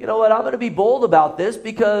 you know what, I'm going to be bold about this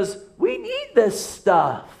because we need this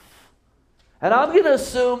stuff. And I'm going to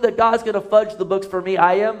assume that God's going to fudge the books for me.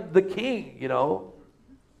 I am the king, you know.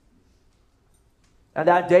 And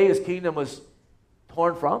that day his kingdom was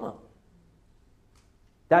torn from him.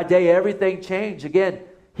 That day everything changed. Again,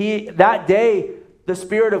 that day the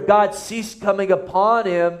Spirit of God ceased coming upon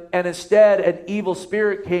him, and instead an evil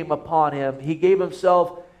spirit came upon him. He gave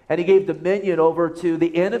himself and he gave dominion over to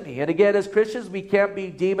the enemy. And again, as Christians, we can't be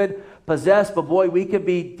demon-possessed, but boy, we can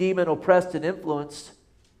be demon-oppressed and influenced.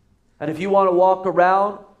 And if you want to walk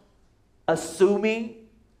around assuming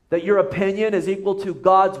that your opinion is equal to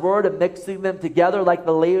God's word and mixing them together like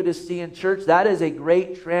the Laodicean church, that is a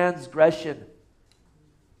great transgression.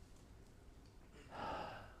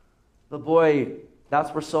 But boy,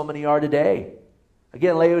 that's where so many are today.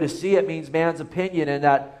 Again, Laodicea, it means man's opinion, and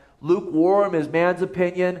that lukewarm is man's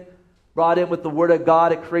opinion brought in with the word of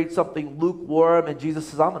God. It creates something lukewarm, and Jesus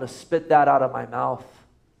says, I'm going to spit that out of my mouth.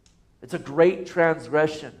 It's a great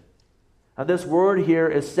transgression. And this word here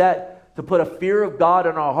is set to put a fear of God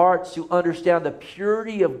in our hearts, to understand the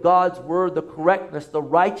purity of God's word, the correctness, the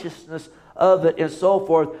righteousness of it, and so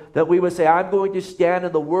forth, that we would say, I'm going to stand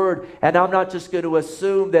in the word, and I'm not just going to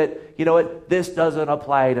assume that, you know what, this doesn't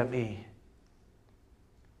apply to me.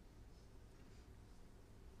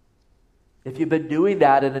 If you've been doing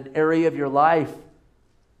that in an area of your life,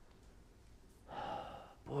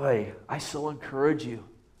 boy, I so encourage you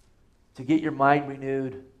to get your mind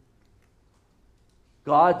renewed.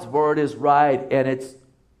 God's word is right, and it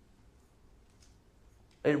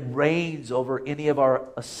reigns over any of our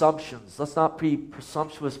assumptions. Let's not be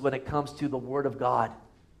presumptuous when it comes to the word of God.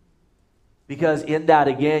 Because in that,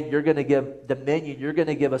 again, you're going to give dominion. You're going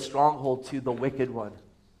to give a stronghold to the wicked one.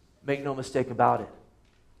 Make no mistake about it.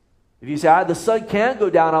 If you say, the sun can go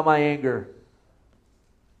down on my anger.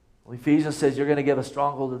 Well, Ephesians says you're going to give a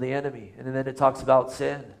stronghold to the enemy. And then it talks about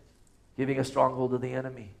sin, giving a stronghold to the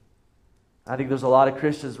enemy. I think there's a lot of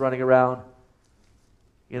Christians running around,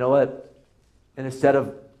 you know what, and instead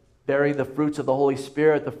of bearing the fruits of the Holy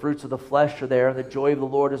Spirit, the fruits of the flesh are there, and the joy of the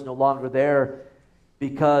Lord is no longer there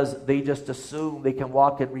because they just assume they can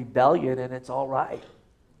walk in rebellion and it's all right.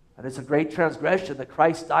 And it's a great transgression that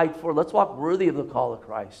Christ died for. Let's walk worthy of the call of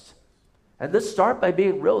Christ. And let's start by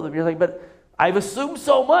being real with them. You're like, but I've assumed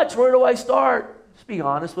so much. Where do I start? Just be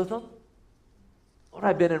honest with them. Lord,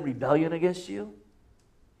 I've been in rebellion against you.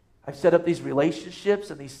 I've set up these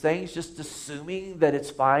relationships and these things just assuming that it's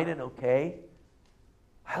fine and okay.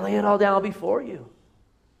 I lay it all down before you.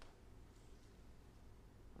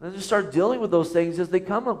 And then just start dealing with those things as they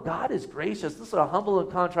come up. God is gracious. This is a humble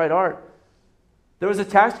and contrite heart. There was a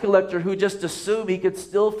tax collector who just assumed he could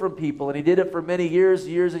steal from people, and he did it for many years,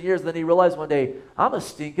 years and years. Then he realized one day, I'm a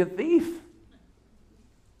stinking thief.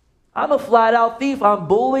 I'm a flat-out thief. I'm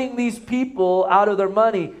bullying these people out of their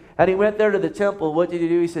money. And he went there to the temple. What did he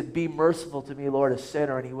do? He said, be merciful to me, Lord, a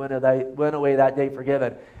sinner. And he went away that day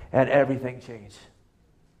forgiven, and everything changed.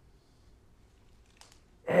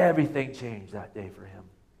 Everything changed that day for him.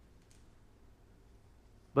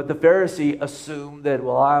 But the Pharisee assumed that,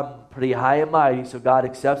 well, I'm pretty high and mighty, so God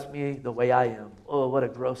accepts me the way I am. Oh, what a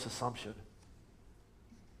gross assumption.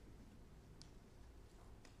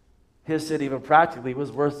 His sin, even practically,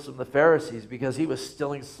 was worse than the Pharisees because he was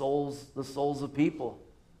stealing the souls of people.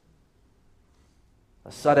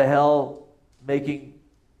 A son of hell making,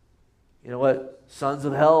 sons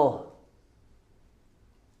of hell.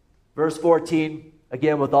 Verse 14.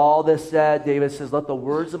 Again, with all this said, David says, let the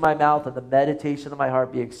words of my mouth and the meditation of my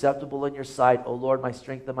heart be acceptable in your sight, O Lord, my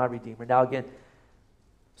strength and my redeemer. Now again,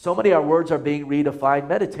 so many of our words are being redefined.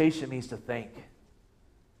 Meditation means to think.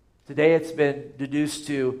 Today it's been deduced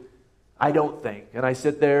to, I don't think. And I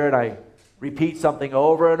sit there and I repeat something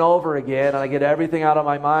over and over again, and I get everything out of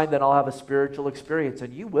my mind, then I'll have a spiritual experience.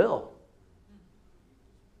 And you will.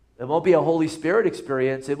 It won't be a Holy Spirit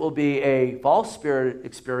experience. It will be a false spirit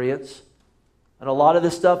experience. And a lot of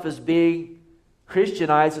this stuff is being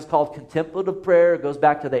Christianized. It's called contemplative prayer. It goes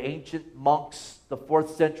back to the ancient monks, the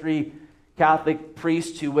 4th century Catholic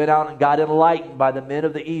priests who went out and got enlightened by the men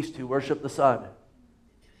of the East who worship the sun.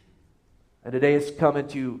 And today it's come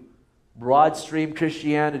into broad stream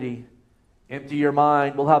Christianity. Empty your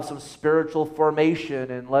mind. We'll have some spiritual formation,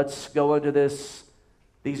 and let's go into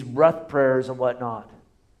these breath prayers and whatnot.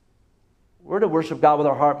 We're to worship God with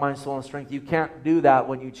our heart, mind, soul, and strength. You can't do that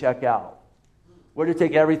when you check out. We're to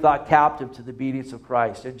take every thought captive to the obedience of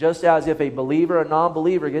Christ. And just as if a believer and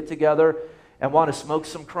non-believer get together and want to smoke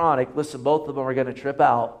some chronic, listen, both of them are going to trip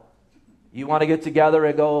out. You want to get together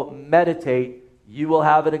and go meditate, you will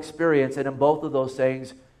have an experience. And in both of those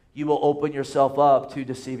things, you will open yourself up to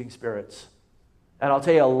deceiving spirits. And I'll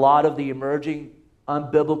tell you, a lot of the emerging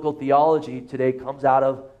unbiblical theology today comes out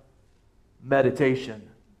of meditation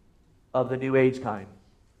of the New Age kind.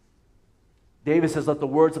 David says, let the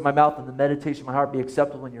words of my mouth and the meditation of my heart be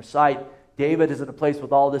acceptable in your sight. David is in a place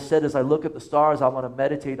with all this said. As I look at the stars, I want to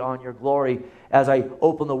meditate on your glory. As I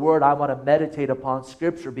open the word, I want to meditate upon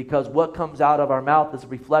Scripture, because what comes out of our mouth is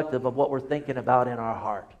reflective of what we're thinking about in our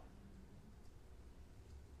heart.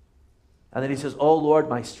 And then he says, oh Lord,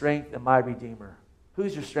 my strength and my redeemer.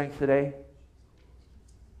 Who's your strength today?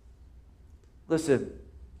 Listen,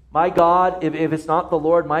 my God, if it's not the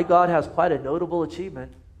Lord, my God has quite a notable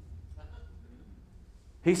achievement.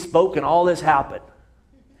 He spoke and all this happened.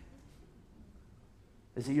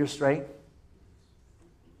 Is it your strength?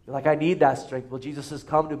 You're like, I need that strength. Well, Jesus says,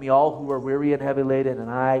 come to me all who are weary and heavy laden,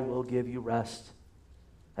 and I will give you rest.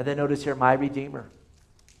 And then notice here, my Redeemer.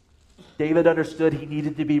 David understood he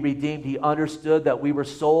needed to be redeemed. He understood that we were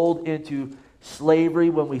sold into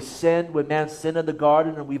slavery when we sinned, when man sinned in the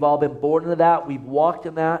garden, and we've all been born into that. We've walked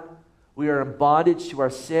in that. We are in bondage to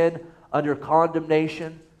our sin, under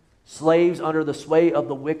condemnation. Slaves under the sway of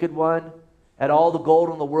the wicked one, and all the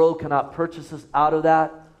gold in the world cannot purchase us out of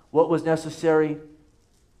that. What was necessary?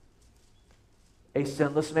 A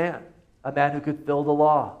sinless man, a man who could fill the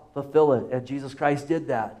law, fulfill it, and Jesus Christ did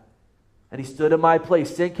that. And he stood in my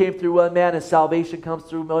place. Sin came through one man, and salvation comes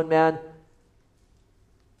through one man.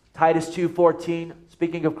 Titus 2:14,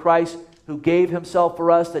 speaking of Christ, who gave himself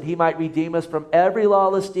for us that he might redeem us from every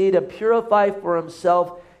lawless deed and purify for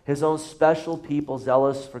himself his own special people,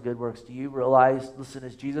 zealous for good works. Do you realize, listen,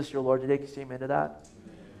 is Jesus your Lord today? Can you say amen to that?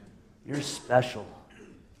 Amen. You're special.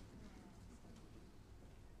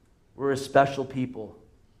 We're a special people.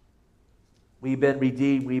 We've been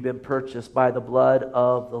redeemed. We've been purchased by the blood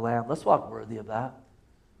of the Lamb. Let's walk worthy of that.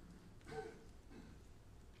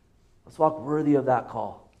 Let's walk worthy of that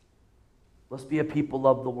call. Let's be a people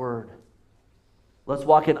of the Word. Let's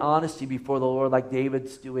walk in honesty before the Lord like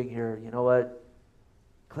David's doing here. You know what?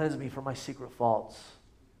 Cleanse me from my secret faults.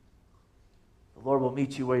 The Lord will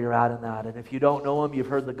meet you where you're at in that. And if you don't know Him, you've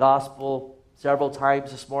heard the gospel several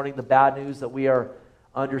times this morning, the bad news that we are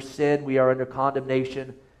under sin, we are under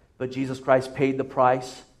condemnation, but Jesus Christ paid the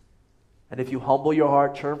price. And if you humble your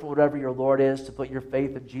heart, turn from whatever your Lord is, to put your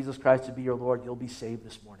faith in Jesus Christ to be your Lord, you'll be saved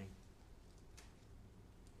this morning.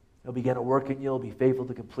 He'll begin a work in you. He'll be faithful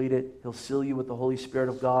to complete it. He'll seal you with the Holy Spirit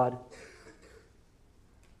of God.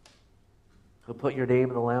 He'll put your name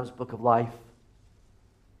in the Lamb's Book of Life.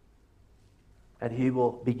 And He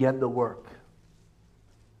will begin the work.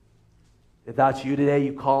 If that's you today,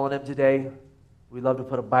 you call on Him today, we'd love to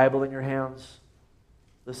put a Bible in your hands.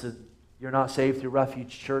 Listen, you're not saved through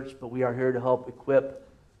Refuge Church, but we are here to help equip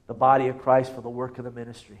the body of Christ for the work of the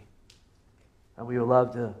ministry. And we would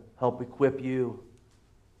love to help equip you.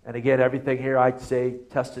 And again, everything here I'd say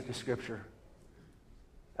tested to Scripture.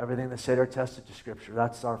 Everything that's said are tested to Scripture.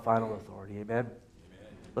 That's our final authority. Amen? Amen.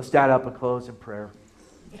 Let's stand up and close in prayer.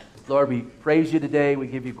 Lord, we praise you today. We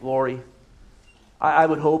give you glory. I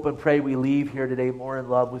would hope and pray we leave here today more in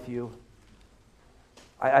love with you.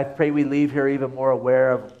 I pray we leave here even more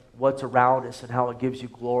aware of what's around us and how it gives you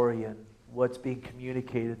glory and what's being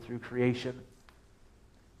communicated through creation.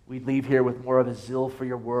 We'd leave here with more of a zeal for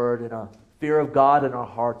your word and a fear of God in our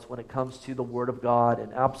hearts when it comes to the word of God.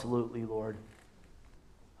 And absolutely, Lord,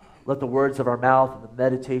 let the words of our mouth and the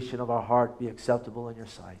meditation of our heart be acceptable in your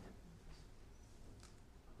sight.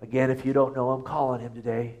 Again, if you don't know Him, call on Him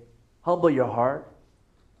today. Humble your heart,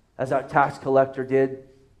 as our tax collector did.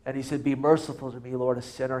 And he said, be merciful to me, Lord, a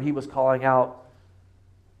sinner. He was calling out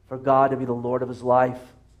for God to be the Lord of his life.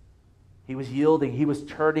 He was yielding. He was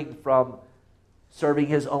turning from serving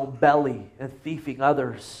his own belly and thieving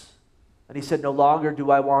others. And he said, no longer do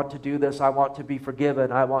I want to do this. I want to be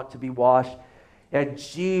forgiven. I want to be washed. And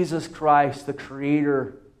Jesus Christ, the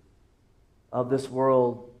creator of this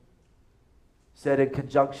world, said in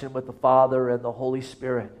conjunction with the Father and the Holy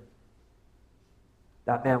Spirit,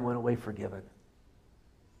 that man went away forgiven.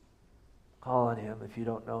 Call on Him if you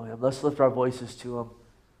don't know Him. Let's lift our voices to Him.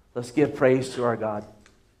 Let's give praise to our God.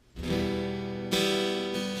 He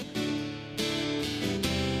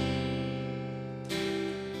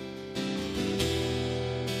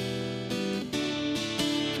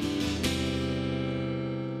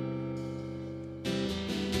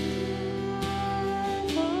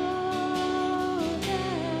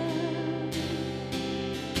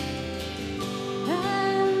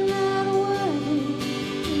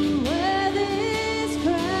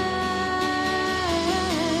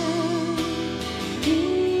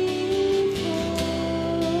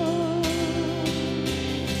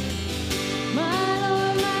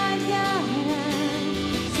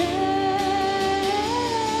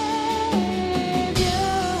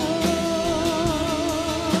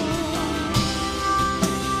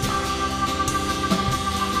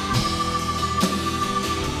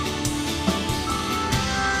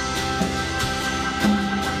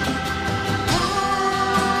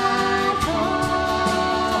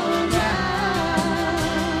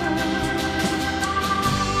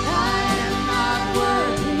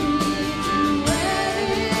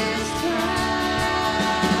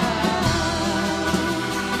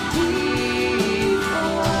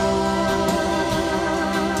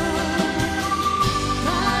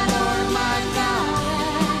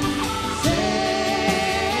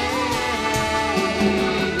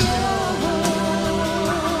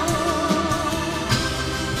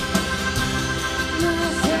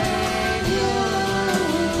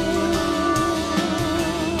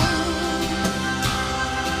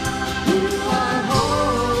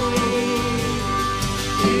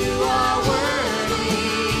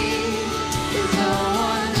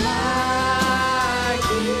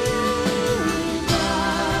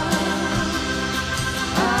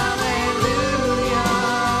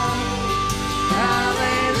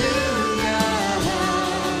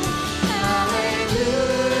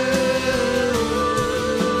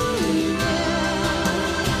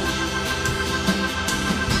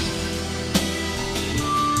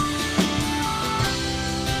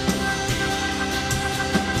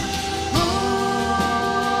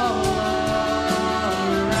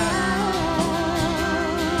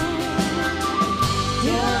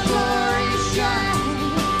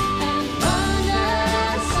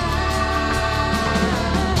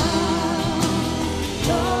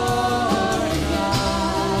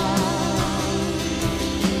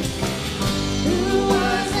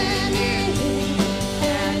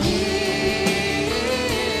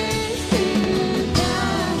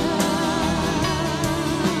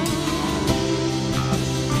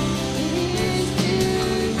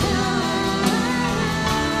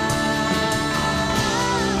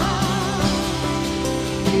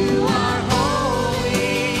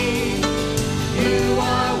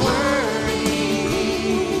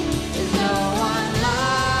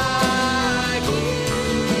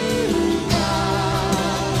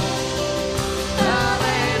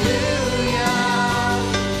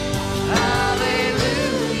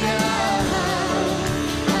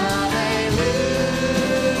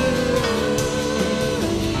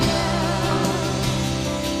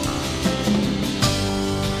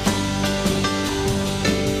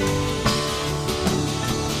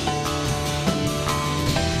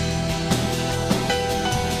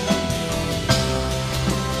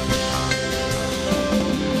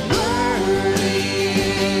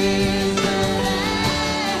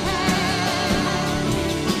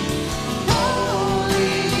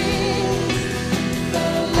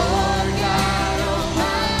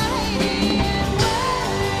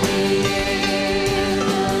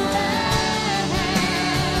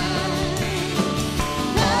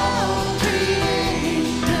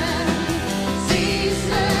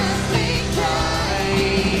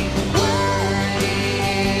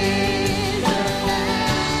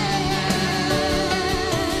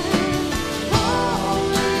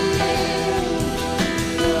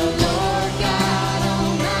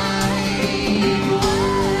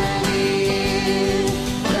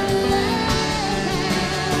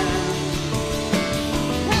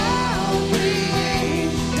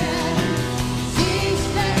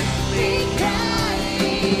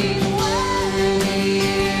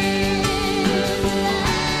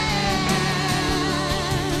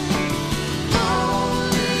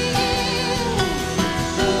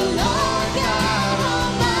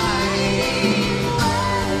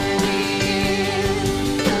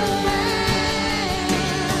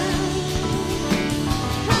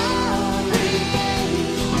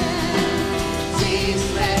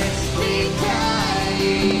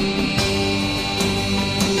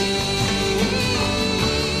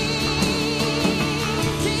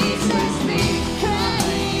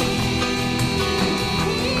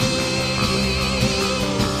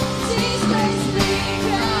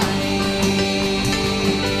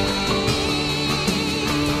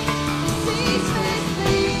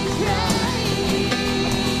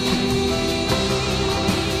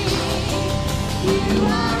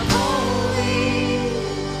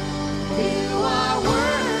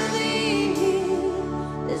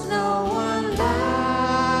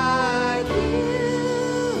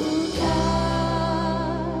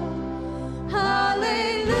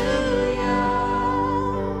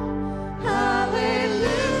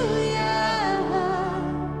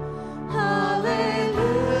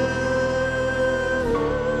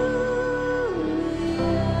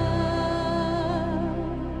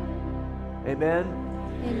Amen.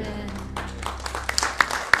 Amen.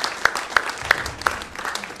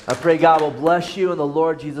 I pray God will bless you in the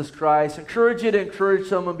Lord Jesus Christ. Encourage you to encourage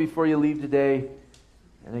someone before you leave today.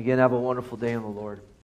 And again, have a wonderful day in the Lord.